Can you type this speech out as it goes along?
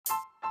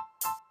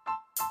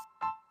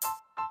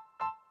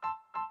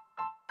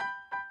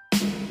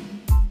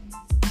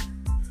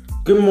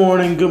Good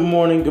morning, good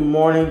morning, good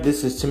morning.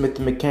 This is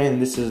Timothy McCain.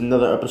 This is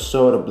another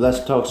episode of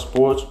Let's Talk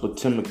Sports with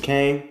Tim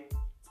McCain.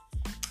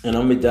 And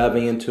I'm going to be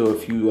diving into a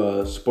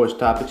few sports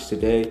topics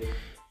today.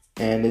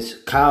 And it's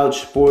College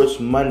Sports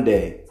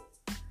Monday.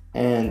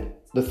 And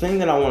the thing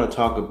that I want to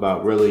talk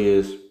about really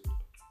is,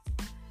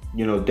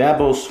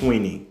 Dabo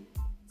Swinney.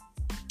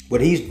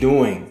 What he's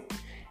doing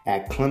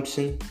at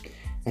Clemson.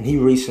 And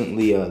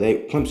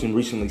Clemson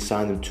recently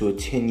signed him to a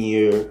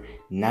 10-year,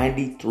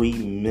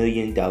 $93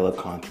 million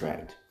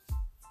contract.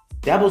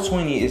 Dabo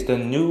Swinney is the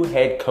new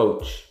head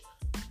coach,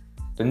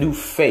 the new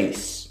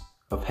face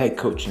of head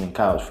coaching in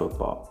college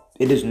football.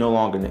 It is no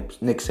longer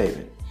Nick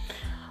Saban.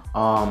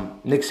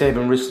 Nick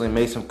Saban recently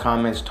made some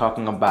comments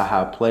talking about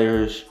how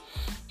players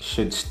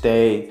should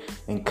stay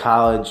in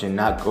college and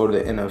not go to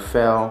the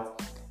NFL.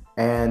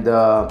 And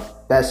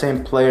that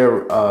same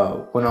player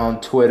went on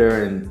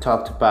Twitter and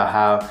talked about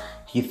how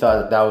he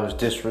thought that was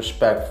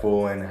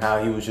disrespectful and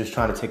how he was just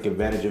trying to take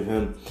advantage of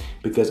him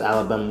because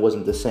Alabama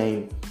wasn't the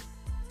same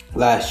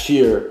last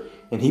year,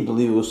 and he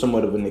believed it was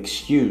somewhat of an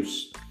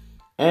excuse.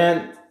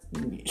 And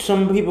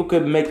some people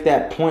could make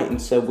that point and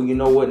say, well, you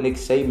know what, Nick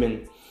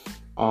Saban,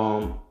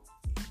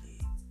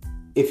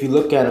 if you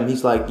look at him,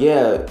 he's like,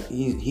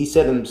 he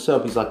said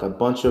himself, he's like a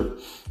bunch of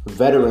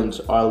veterans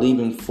are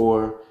leaving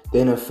for the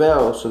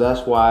NFL, so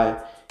that's why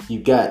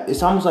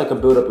it's almost like a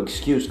build-up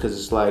excuse, because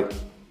it's like,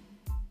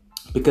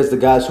 because the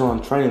guys who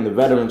I'm training, the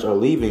veterans, are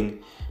leaving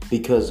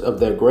because of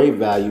their grade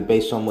value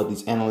based on what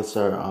these analysts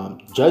are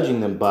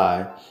judging them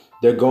by.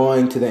 They're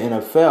going to the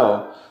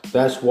NFL.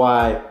 That's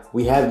why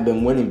we haven't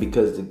been winning,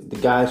 because the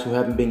guys who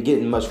haven't been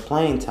getting much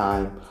playing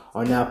time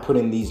are now put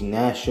in these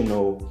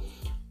national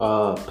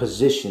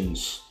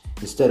positions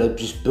instead of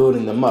just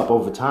building them up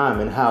over time.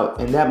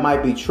 And that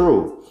might be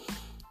true.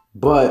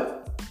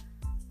 But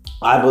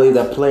I believe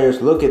that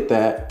players look at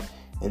that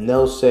and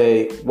they'll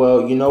say,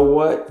 well, you know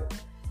what?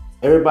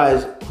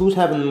 Who's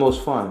having the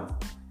most fun?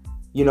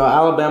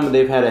 Alabama,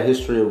 they've had a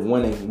history of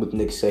winning with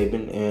Nick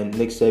Saban, and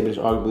Nick Saban is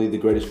arguably the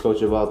greatest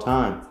coach of all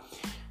time.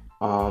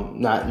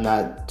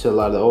 Not to a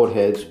lot of the old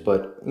heads,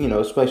 but,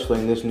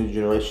 especially in this new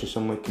generation,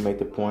 someone can make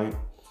the point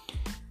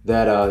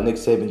that Nick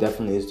Saban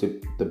definitely is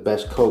the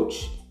best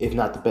coach, if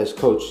not the best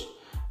coach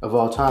of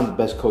all time, the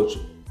best coach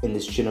in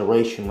this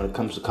generation when it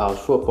comes to college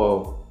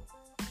football.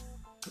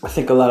 I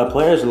think a lot of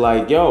players are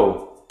like,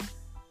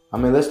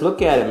 let's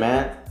look at it,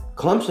 man.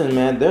 Clemson,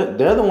 man,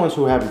 they're the ones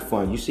who are having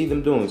fun. You see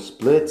them doing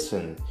splits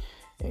and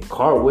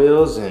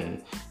cartwheels,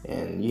 and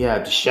you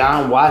have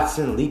Deshaun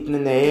Watson leaping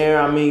in the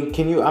air. When you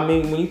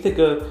think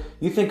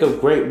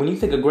of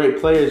great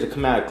players that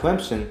come out of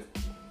Clemson,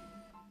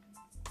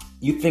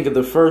 you think of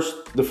the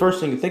first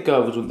thing you think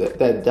of was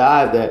that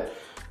dive that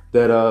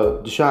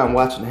Deshaun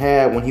Watson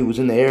had when he was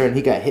in the air and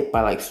he got hit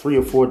by like 3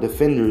 or 4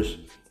 defenders,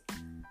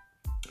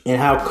 and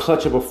how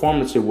clutch a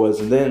performance it was.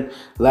 And then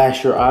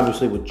last year,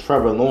 obviously, with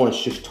Trevor Lawrence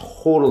just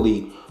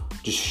totally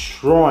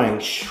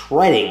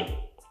shredding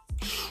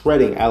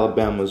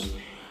Alabama's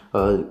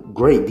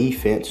great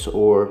defense,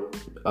 or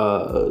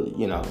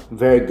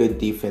very good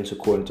defense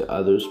according to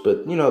others.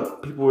 But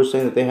people were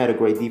saying that they had a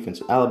great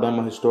defense.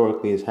 Alabama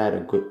historically has had a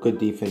good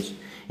defense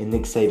in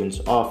Nick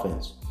Saban's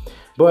offense.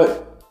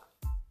 But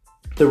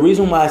the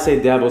reason why I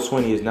say Dabo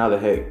Swinney is now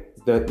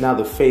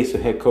the face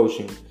of head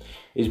coaching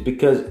is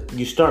because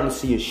you're starting to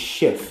see a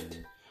shift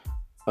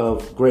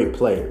of great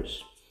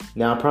players.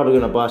 Now, I'm probably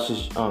going to botch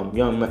his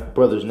young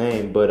brother's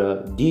name, but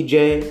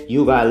DJ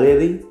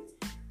Uiagalelei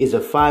is a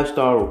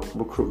 5-star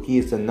recruit. He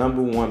is the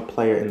number 1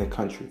 player in the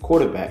country,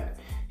 quarterback.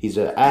 He's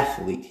an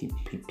athlete. He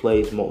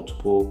plays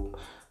multiple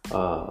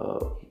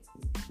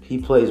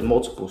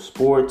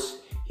sports.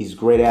 He's a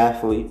great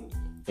athlete,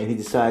 and he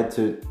decided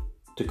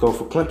to go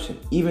for Clemson,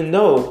 even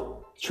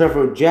though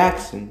Trevor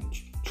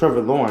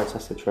Lawrence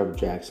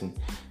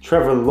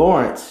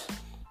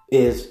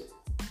is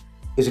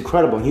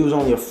incredible. He was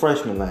only a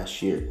freshman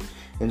last year.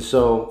 And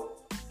so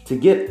to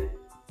get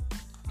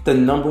the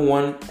number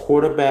 1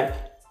 quarterback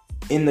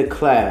in the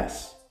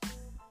class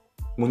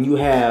when you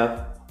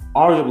have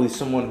arguably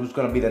someone who's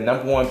going to be the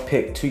number 1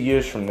 pick 2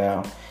 years from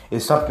now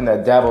is something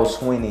that Dabo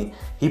Swinney,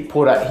 he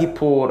pulled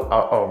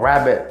a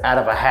rabbit out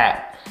of a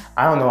hat.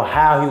 I don't know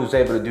how he was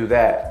able to do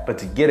that, but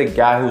to get a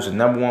guy who's a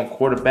number 1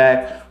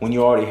 quarterback when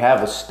you already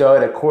have a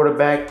stud at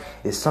quarterback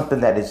is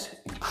something that is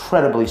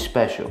incredibly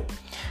special.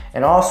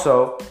 And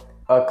also,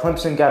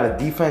 Clemson got a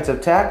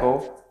defensive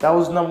tackle that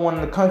was number 1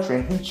 in the country,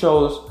 and he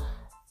chose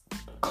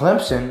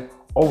Clemson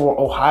over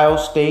Ohio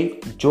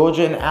State,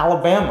 Georgia, and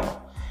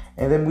Alabama.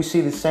 And then we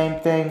see the same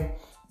thing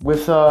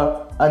with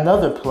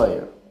another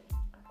player.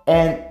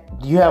 And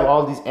you have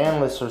all these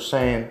analysts are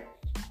saying,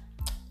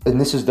 and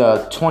this is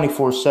the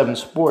 24/7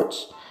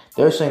 Sports,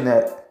 they're saying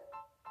that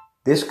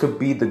this could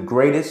be the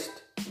greatest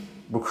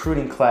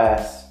recruiting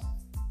class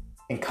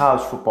in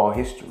college football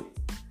history.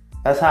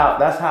 That's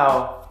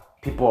how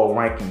people are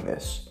ranking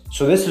this.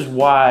 So this is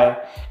why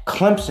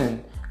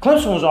Clemson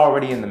was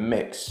already in the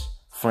mix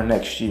for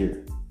next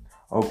year.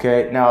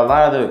 Okay, now a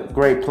lot of the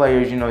great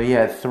players, you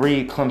had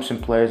 3 Clemson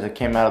players that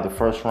came out of the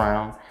first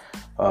round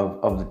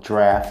of the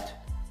draft.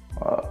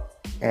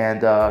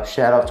 And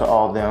shout out to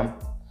all of them.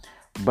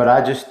 But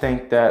I just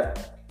think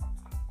that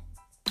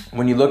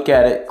when you look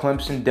at it,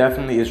 Clemson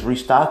definitely is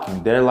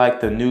restocking. They're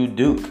like the new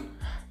Duke.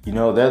 You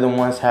know, they're the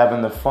ones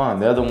having the fun.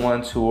 They're the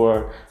ones who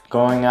are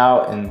going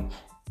out, and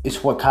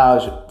it's what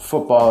college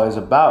football is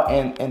about.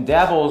 And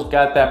Dabo's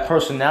got that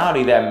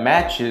personality that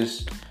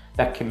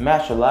can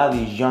match a lot of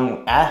these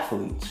young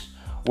athletes.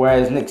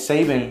 Whereas Nick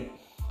Saban,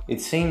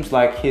 it seems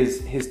like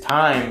his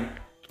time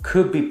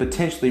could be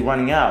potentially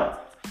running out.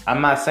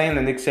 I'm not saying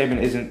that Nick Saban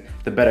isn't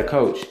the better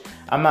coach.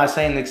 I'm not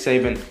saying Nick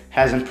Saban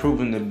hasn't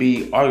proven to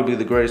be arguably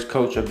the greatest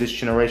coach of this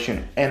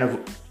generation and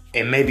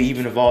maybe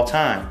even of all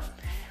time.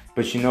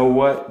 But you know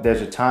what?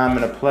 There's a time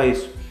and a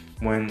place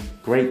when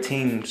great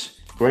teams,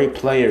 great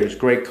players,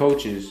 great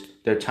coaches,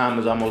 their time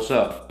is almost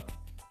up.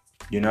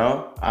 You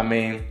know? I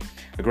mean,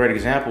 a great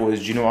example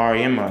is Gino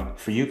Auriemma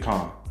for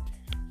UConn.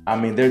 I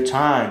mean, their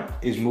time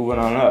is moving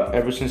on up.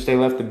 Ever since they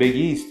left the Big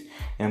East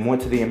and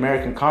went to the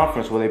American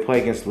Conference where they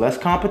play against less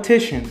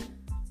competition,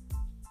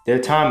 their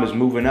time is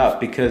moving up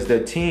because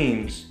their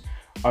teams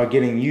are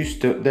getting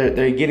used to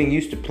they're getting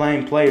used to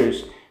playing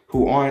players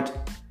who aren't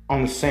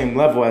on the same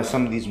level as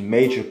some of these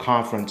major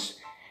conference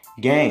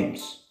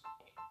games.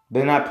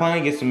 They're not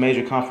playing against the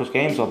major conference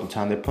games all the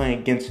time. They're playing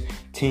against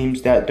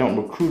teams that don't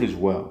recruit as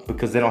well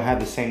because they don't have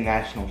the same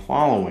national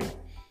following.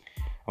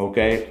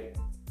 Okay?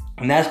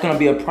 And that's going to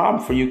be a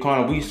problem for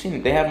UConn. We've seen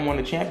it. They haven't won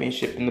a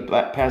championship in the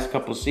past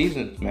couple of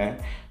seasons,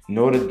 man.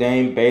 Notre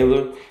Dame,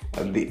 Baylor,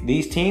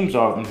 these teams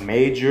are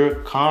major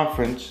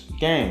conference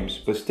games.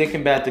 But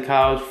sticking back to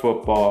college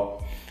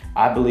football,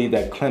 I believe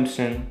that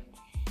Clemson,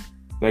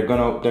 they're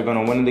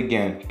gonna win it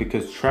again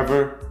because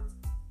Trevor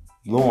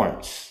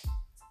Lawrence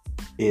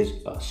is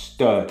a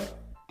stud.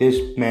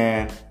 This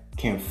man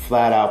can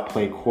flat out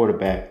play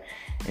quarterback,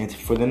 and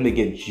for them to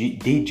get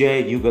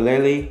DJ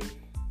Uiagalelei,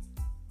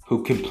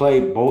 who can play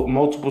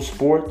multiple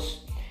sports,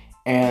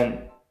 and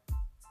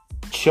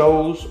he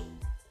chose.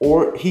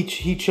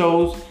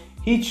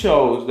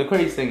 The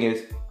crazy thing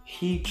is,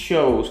 he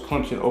chose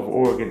Clemson over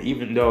Oregon,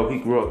 even though he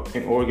grew up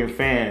an Oregon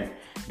fan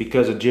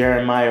because of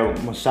Jeremiah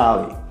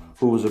Masoli,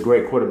 who was a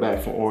great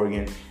quarterback for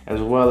Oregon,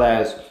 as well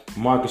as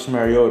Marcus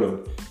Mariota,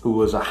 who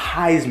was a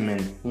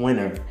Heisman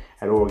winner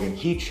at Oregon.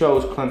 He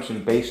chose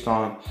Clemson based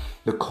on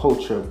the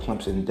culture of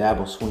Clemson,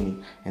 Dabo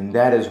Swinney, and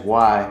that is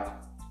why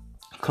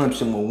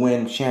Clemson will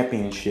win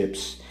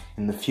championships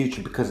in the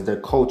future because of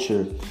their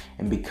culture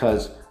and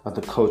because of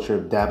the culture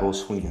of Dabo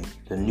Swinney,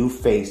 the new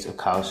face of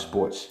college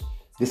sports.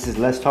 This is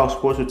Let's Talk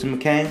Sports with Tim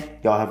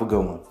McCain. Y'all have a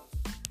good one.